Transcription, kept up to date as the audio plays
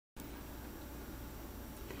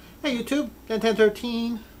Hey YouTube,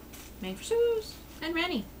 Dan1013. Made for Suze and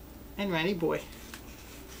Rennie. And Rennie boy.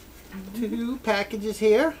 2 packages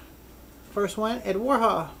here. First one,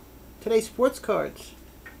 Edwarha. Today's sports cards.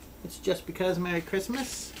 It's just because Merry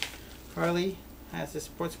Christmas. Harley has his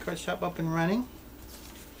sports card shop up and running.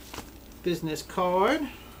 Business card.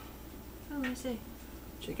 Oh, I see.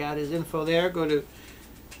 Check out his info there. Go to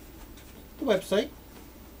the website.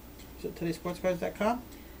 Is it todaysportscards.com?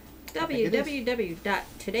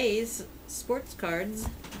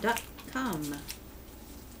 www.todaysportscards.com.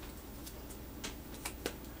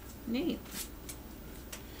 Neat.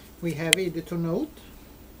 We have a little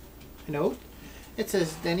note. It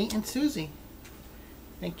says, Denny and Susie,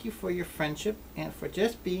 thank you for your friendship and for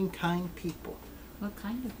just being kind people. What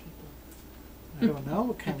kind of people? I don't know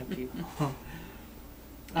what kind of people.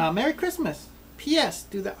 Merry Christmas. P.S.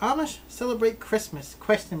 Do the Amish celebrate Christmas?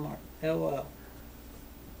 Question mark. LOL.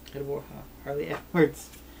 Edwarha. Harley Edwards.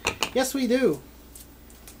 Yes, we do.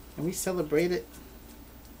 And we celebrate it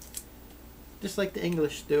just like the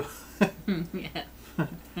English do. Yeah.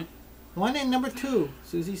 1 and number 2.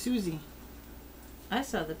 Susie. I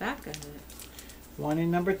saw the back of it. 1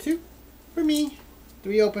 and number 2 for me. Do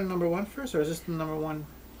we open number 1 first, or is this the number 1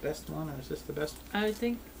 best one, or is this the best? I would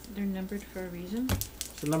think they're numbered for a reason.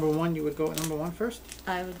 So number 1, you would go at number 1 first?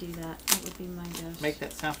 I would do that. That would be my guess. Make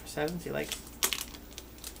that sound for 7. See, like.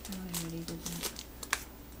 Oh, I already did that.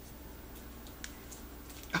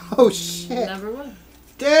 Oh shit! Number 1.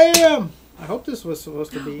 Damn! I hope this was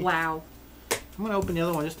supposed to be. Wow. I'm gonna open the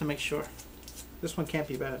other one just to make sure. This one can't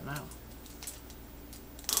be better now.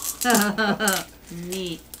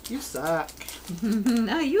 Neat. You suck.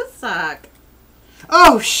 No, you suck.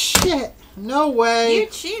 Oh shit! No way. You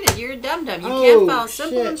cheated. You're a dum-dum. You Oh, can't follow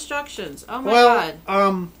simple shit. instructions. Oh my Well,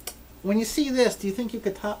 god. when you see this, do you think you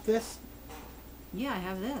could top this? Yeah, I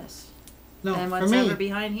have this. No, And for what's me. over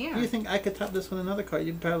behind here? Do you think I could top this with another card?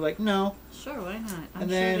 You'd probably like, no. Sure, why not? I'm And sure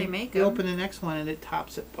then they make you them. open the next one and it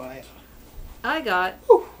tops it by. I got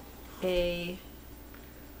Whew. a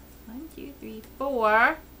 1, 2, 3,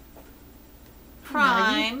 4.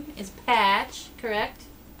 Prime is patch, correct?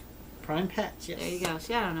 Prime patch, yes. There you go.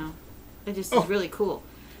 See, I don't know. It just Oh. is really cool.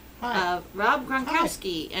 Hi. Rob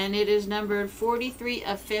Gronkowski, and it is numbered 43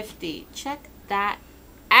 of 50. Check that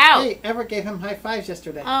out. Hey, Everett gave him high fives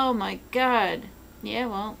yesterday. Oh my god. Yeah,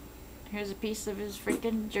 well, here's a piece of his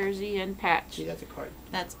freaking jersey and patch. Gee, that's a card.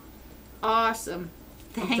 That's awesome.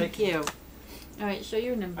 Thank you. All right, show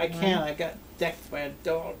your number. I can't. I got decked by a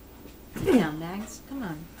dog. Come down, Mags. Come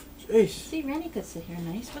on. Jeez. See, Rennie could sit here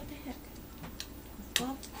nice. What the heck?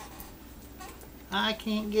 Well, I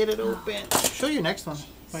can't get it open. Show your next one.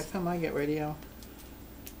 By the time I get ready, I'll...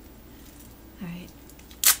 all right.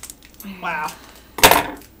 Wow.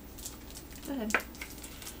 Go ahead.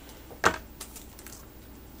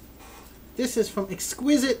 This is from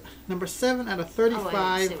Exquisite, number 7 out of 35. Oh,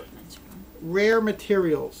 I didn't say what mine's from. Rare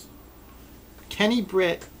Materials. Kenny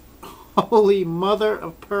Britt. Holy mother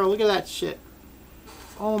of pearl. Look at that shit.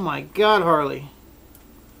 Oh my god, Harley.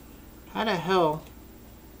 How the hell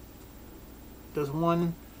does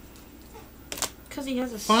one Because he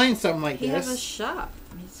has a find something like he this? has a shop.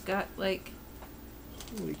 He's got like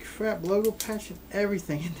Holy crap, logo patch and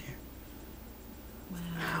everything in there.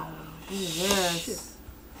 wow. Look at this.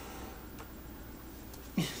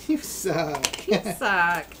 You suck. You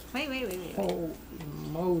suck. Wait. Holy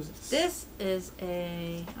Moses. This is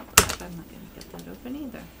a. Oh crap! I'm not gonna get that open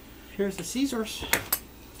either. Here's the Caesars.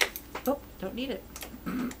 Oh, don't need it.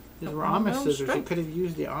 These Oh, were Amish no, scissors. You strength. could have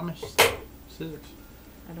used the Amish scissors.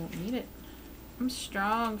 I don't need it. I'm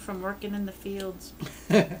strong from working in the fields.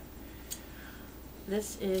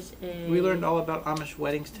 This is a. We learned all about Amish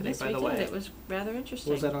weddings today, Yes, by we the did. way. It was rather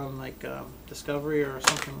interesting. Was that on like Discovery or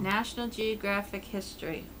something? National Geographic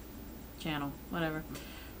History Channel, whatever.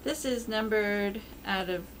 This is numbered out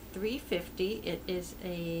of 350. It is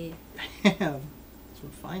a Damn. Some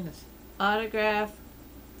finest. autograph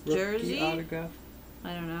Rookie jersey. autograph.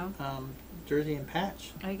 I don't know. Jersey and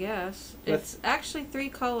patch. I guess But- it's actually 3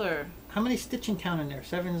 color. How many stitching count in there?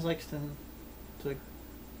 7 is like to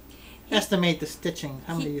estimate the stitching.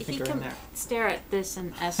 How many do you think he are in can there? stare at this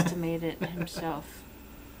and estimate it himself.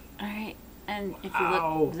 All right, and if you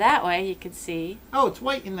Wow. look that way, you can see. Oh, it's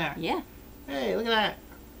white in there. Yeah. Hey, look at that.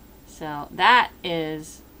 So that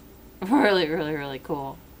is really, really, really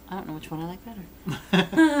cool. I don't know which one I like better.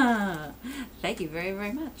 Thank you very,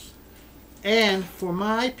 very much. And for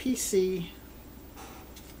my PC,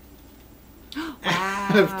 Wow.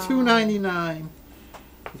 out of $2.99,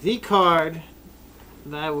 the card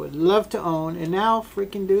that I would love to own, and now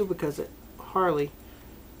freaking do because of Harley,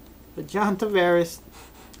 the John Tavares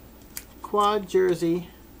quad jersey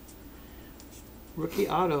Rookie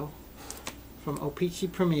auto from O-Pee-Chee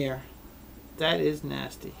Premier. That is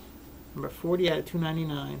nasty. Number 40 out of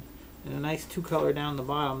 299. And a nice 2-color down the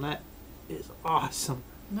bottom. That is awesome.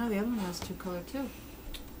 No, the other one has 2-color too.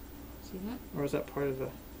 See that? Or is that part of the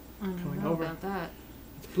I don't coming know over? about that.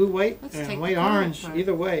 It's blue, white, Let's take and the white, color orange. apart.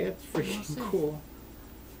 Either way, it's We'll freaking see. cool.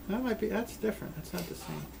 That might be. That's different. That's not the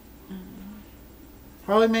same. I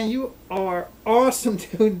Harley, man, you are awesome,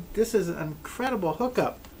 dude. This is an incredible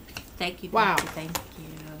hookup. Thank you. Wow. Thank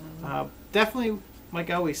you. Definitely, like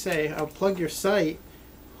I always say, I'll plug your site.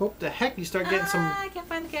 Hope the heck you start getting I can't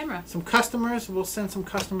find the camera. some customers. We'll send some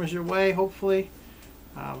customers your way, hopefully.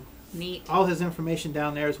 Neat. All his information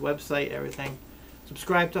down there, his website, everything.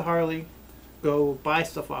 Subscribe to Harley. Go buy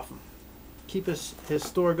stuff off him. Keep his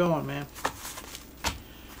store going, man.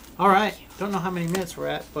 All right. Don't know how many minutes we're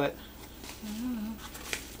at, but I don't know.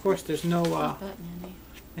 of course there's no Not that many.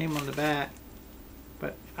 name on the back.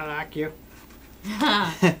 But I like you.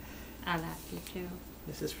 I like you too.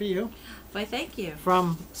 This is for you. Why, thank you.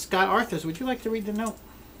 From Scott Arthurs. Would you like to read the note?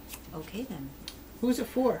 Okay then. Who's it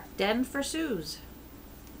for? Den for Suze.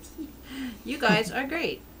 You guys are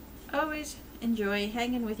great. Always enjoy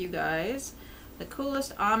hanging with you guys. The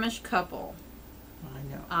coolest Amish couple. I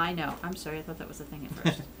know. I know. I'm sorry. I thought that was the thing at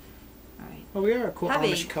first. All right. Well, we are a cool Have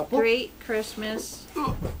Amish a couple. great Christmas.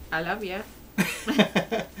 I love you.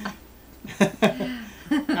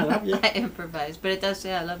 I love you. I improvised, but it does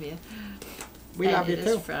say I love you. We And love you it too.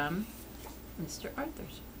 is from Mr.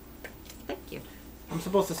 Arthurs. Thank you. I'm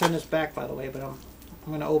supposed to send this back, by the way, but I'm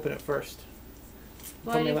going to open it first.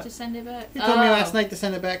 Why told do me you have la- to send it back? You told me last night to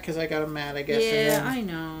send it back because I got him mad, I guess. Yeah, and then I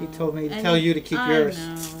know. He told me to And tell you to keep yours.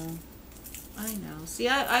 I know. See,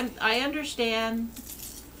 I understand,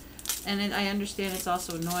 and I understand it's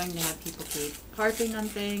also annoying to have people keep harping on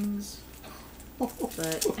things.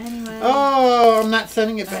 But anyway. Oh, I'm not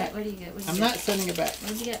sending it All right, back. what do you get? What do you I'm get? not sending it back.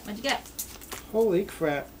 What'd you get? What'd you get? Holy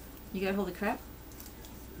crap. You got holy crap?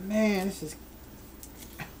 Man, this is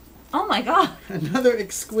Oh my god. another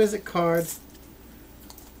exquisite card.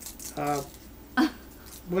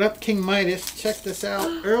 What up, King Midas? Check this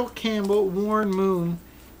out. Earl Campbell, Warren Moon,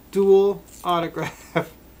 dual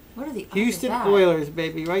autograph. What are the odds Houston of that? Oilers,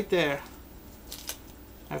 baby, right there.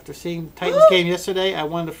 After seeing Titans game yesterday, I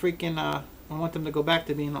wanted to freaking, I want them to go back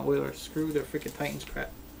to being the Oilers. Screw their freaking Titans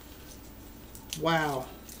crap. Wow.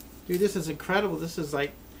 Dude, this is incredible. This is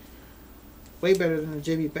like way better than the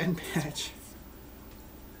Jimmy Ben patch.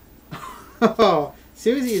 Oh,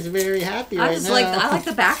 Susie is very happy I right just now. I like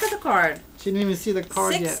the back of the card. She didn't even see the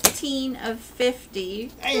card yet. 16 of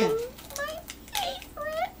 50. Damn. My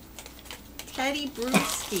favorite. Teddy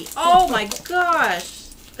Bruschi. Oh my gosh.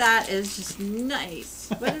 That is just nice.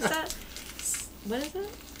 What is that? What is that?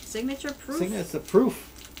 Signature proof? It's the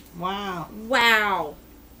proof. Wow. Wow.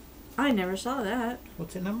 I never saw that.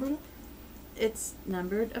 What's it numbered? It's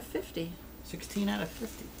numbered of 50. 16 out of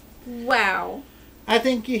 50. Wow. I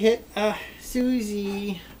think you hit a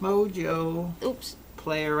Susie Mojo Oops.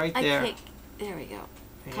 player right I there. kick. There we go.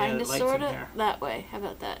 Yeah, Kind the of, lights sort in of. here. That way. How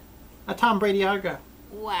about that? A Tom Brady autograph.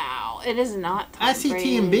 Wow. It is not Tom I see Brady.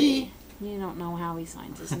 T and B. You don't know how he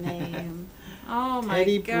signs his name. Oh my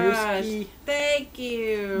Teddy gosh. Bruschi. Thank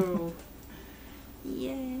you.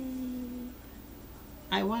 Yay.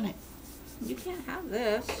 I want it. You can't have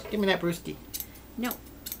this. Give me that Brewski. No.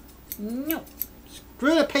 No.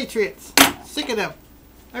 Screw the Patriots. Sick of them.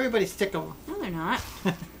 Everybody's sick of them. No, they're not.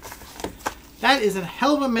 That is a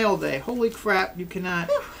hell of a mail day. Holy crap. You cannot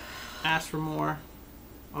ask for more.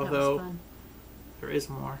 That was Although fun. there is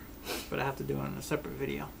more. But I have to do it in a separate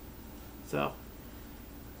video. So,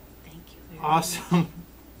 Thank you very awesome.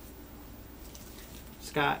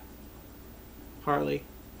 Scott. Harley.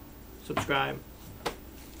 Subscribe.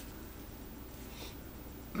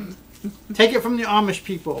 Take it from the Amish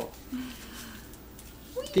people.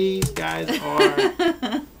 These guys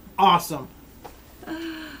are awesome.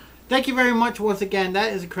 Thank you very much once again.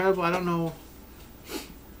 That is incredible. I don't know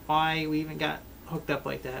why we even got hooked up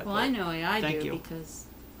like that. Well, but I know why I thank do you. because...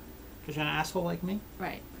 Because you're an asshole like me?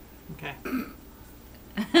 Right. Okay.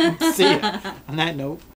 See ya. On that note.